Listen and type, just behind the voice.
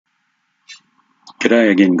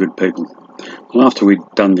G'day again, good people. Well, after we'd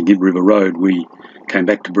done the Gib River Road, we came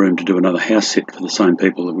back to Broome to do another house sit for the same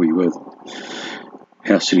people that we were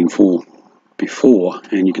house sitting for before,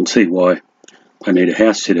 and you can see why they need a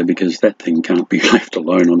house sitter, because that thing can't be left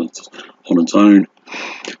alone on its own.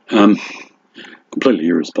 Completely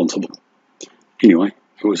irresponsible. Anyway,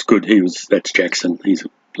 it was good. That's Jackson. He's a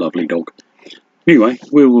lovely dog. Anyway,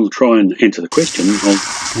 we will try and answer the question of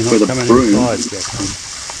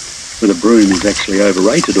whether Broome is actually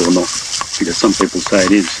overrated or not, because some people say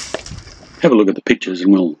it is. Have a look at the pictures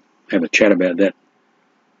and we'll have a chat about that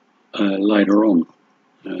later on.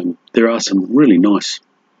 There are some really nice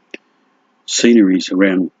sceneries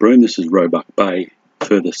around Broome. This is Roebuck Bay,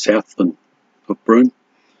 further south of Broome.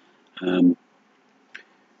 It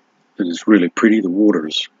is really pretty. The water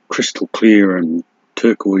is crystal clear and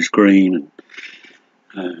turquoise green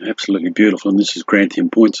and absolutely beautiful. And this is Grantham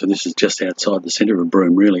Point, so this is just outside the centre of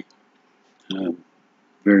Broome, really.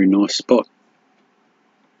 Very nice spot.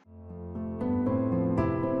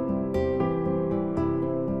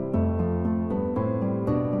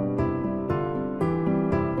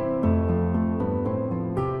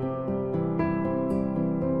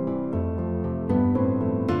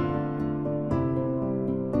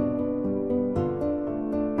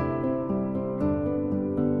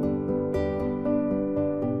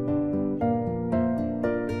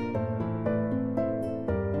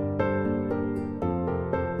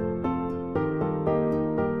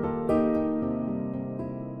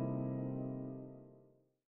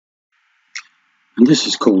 And this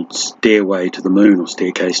is called Stairway to the Moon, or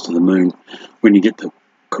Staircase to the Moon. When you get the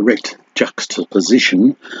correct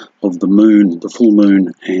juxtaposition of the moon, the full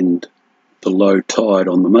moon, and the low tide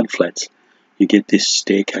on the mudflats, you get this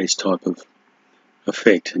staircase type of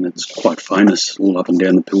effect, and it's quite famous all up and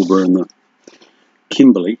down the Pilbara and the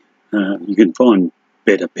Kimberley. You can find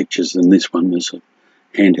better pictures than this one. There's a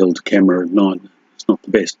handheld camera at night. It's not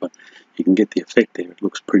the best, but you can get the effect there. It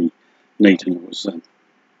looks pretty neat, and it was a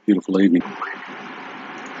beautiful evening.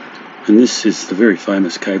 And this is the very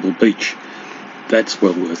famous Cable Beach. That's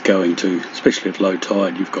well worth going to, especially at low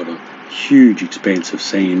tide. You've got a huge expanse of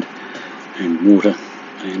sand and water,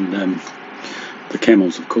 and the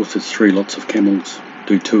camels, of course, there's 3 lots of camels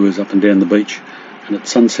do tours up and down the beach, and at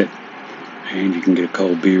sunset, and you can get a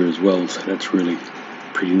cold beer as well, so that's really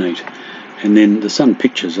pretty neat. And then the Sun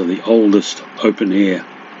Pictures are the oldest open air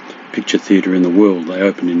picture theatre in the world. They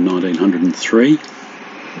opened in 1903.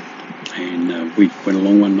 And we went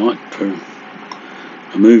along one night for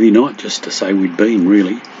a movie night, just to say we'd been,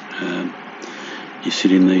 really. You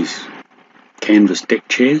sit in these canvas deck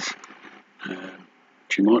chairs,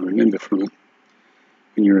 which you might remember from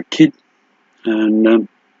when you were a kid. And yeah,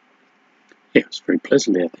 it was very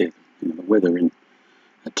pleasant out there. You know, the weather in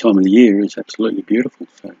that time of the year is absolutely beautiful,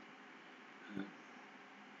 so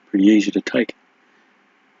pretty easy to take.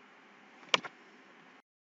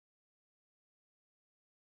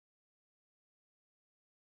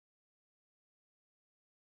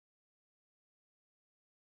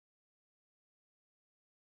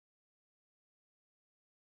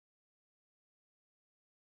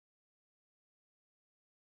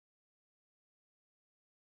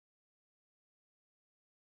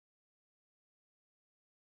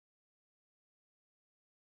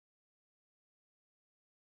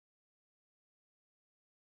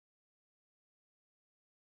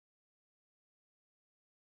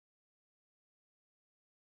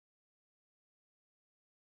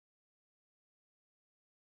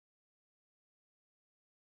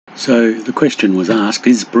 So the question was asked,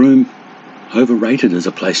 is Broome overrated as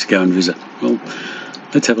a place to go and visit? Well,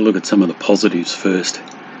 let's have a look at some of the positives first.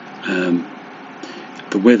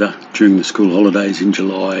 The weather during the school holidays in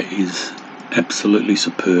July is absolutely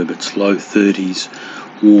superb. It's low 30s,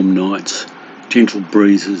 warm nights, gentle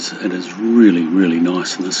breezes. It is really, really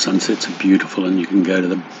nice, and the sunsets are beautiful, and you can go to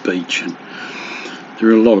the beach. And there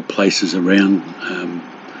are a lot of places around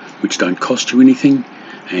which don't cost you anything,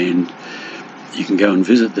 and you can go and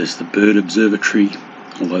visit. There's the Bird Observatory,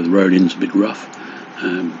 although the road end's a bit rough.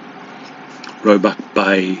 Roebuck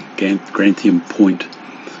Bay, Grantham Point.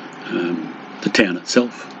 The town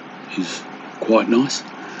itself is quite nice.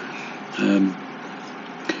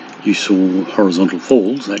 You saw Horizontal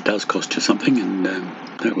Falls. That does cost you something, and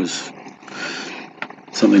that was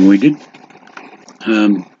something we did.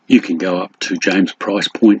 You can go up to James Price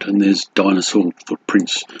Point, and there's dinosaur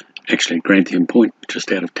footprints actually at Grantham Point,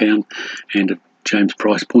 just out of town, and at James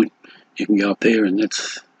Price Point. You can go up there, and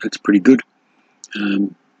that's pretty good.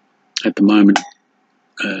 At the moment,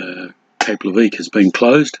 Cape Leveque has been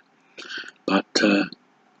closed, but yeah,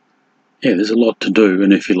 there's a lot to do,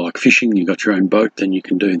 and if you like fishing, you've got your own boat, then you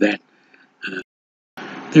can do that.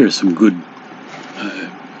 there are some good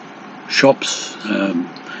shops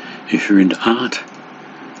if you're into art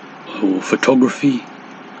or photography.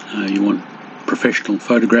 You want professional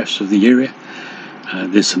photographs of the area.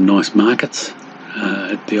 There's some nice markets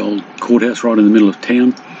at the old courthouse right in the middle of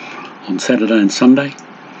town on Saturday and Sunday.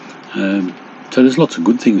 So there's lots of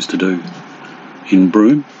good things to do in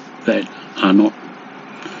Broome that are not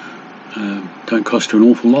don't cost you an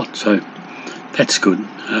awful lot, so that's good.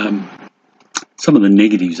 Some of the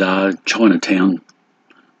negatives are Chinatown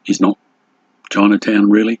is not Chinatown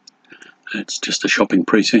really. It's just a shopping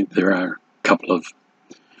precinct. There are a couple of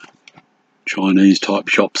Chinese type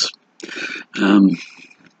shops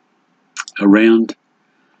around.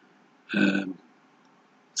 Some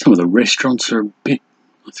of the restaurants are a bit,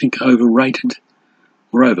 I think, overrated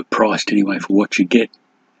or overpriced anyway for what you get.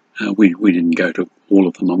 We didn't go to all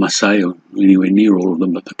of them, I must say, or anywhere near all of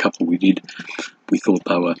them, but the couple we did, we thought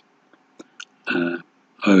they were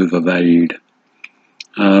overvalued.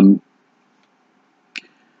 And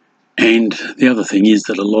the other thing is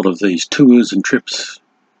that a lot of these tours and trips,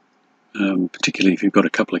 particularly if you've got a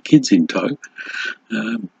couple of kids in tow,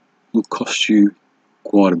 will cost you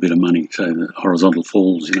quite a bit of money. So the horizontal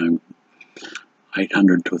falls, $800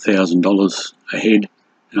 to $1,000 a head,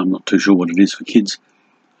 and I'm not too sure what it is for kids.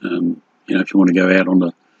 If you want to go out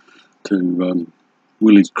to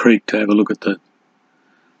Willie's Creek to have a look at the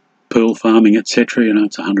pearl farming, etc.,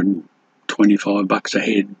 it's $125 a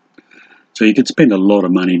head. So you could spend a lot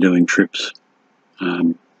of money doing trips.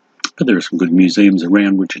 But there are some good museums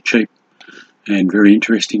around which are cheap and very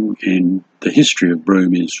interesting, and the history of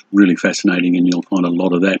Broome is really fascinating, and you'll find a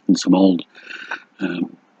lot of that in some old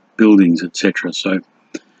buildings, etc. So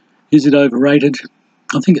is it overrated?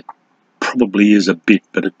 I think it probably is a bit,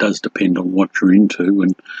 but it does depend on what you're into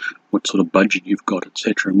and what sort of budget you've got,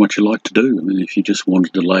 etc., and what you like to do. I mean, if you just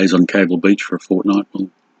wanted to laze on Cable Beach for a fortnight, well,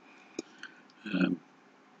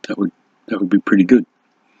 that would be pretty good.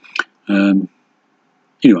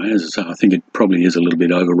 Anyway, as I say, I think it probably is a little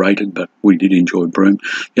bit overrated, but we did enjoy Broome.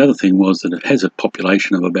 The other thing was that it has a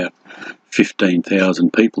population of about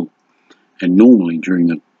 15,000 people, and normally during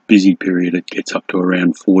the busy period it gets up to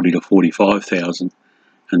around 40 to 45,000.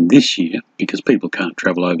 And this year, because people can't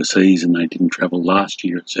travel overseas and they didn't travel last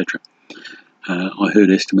year, etc., I heard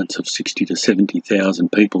estimates of 60 to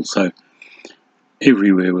 70,000 people. So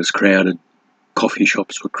everywhere was crowded. Coffee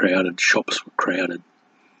shops were crowded. Shops were crowded.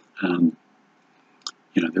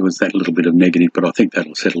 There was that little bit of negative, but I think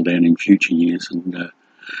that'll settle down in future years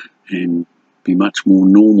and be much more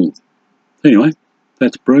normal. Anyway,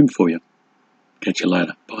 that's Broome for you. Catch you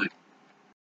later. Bye.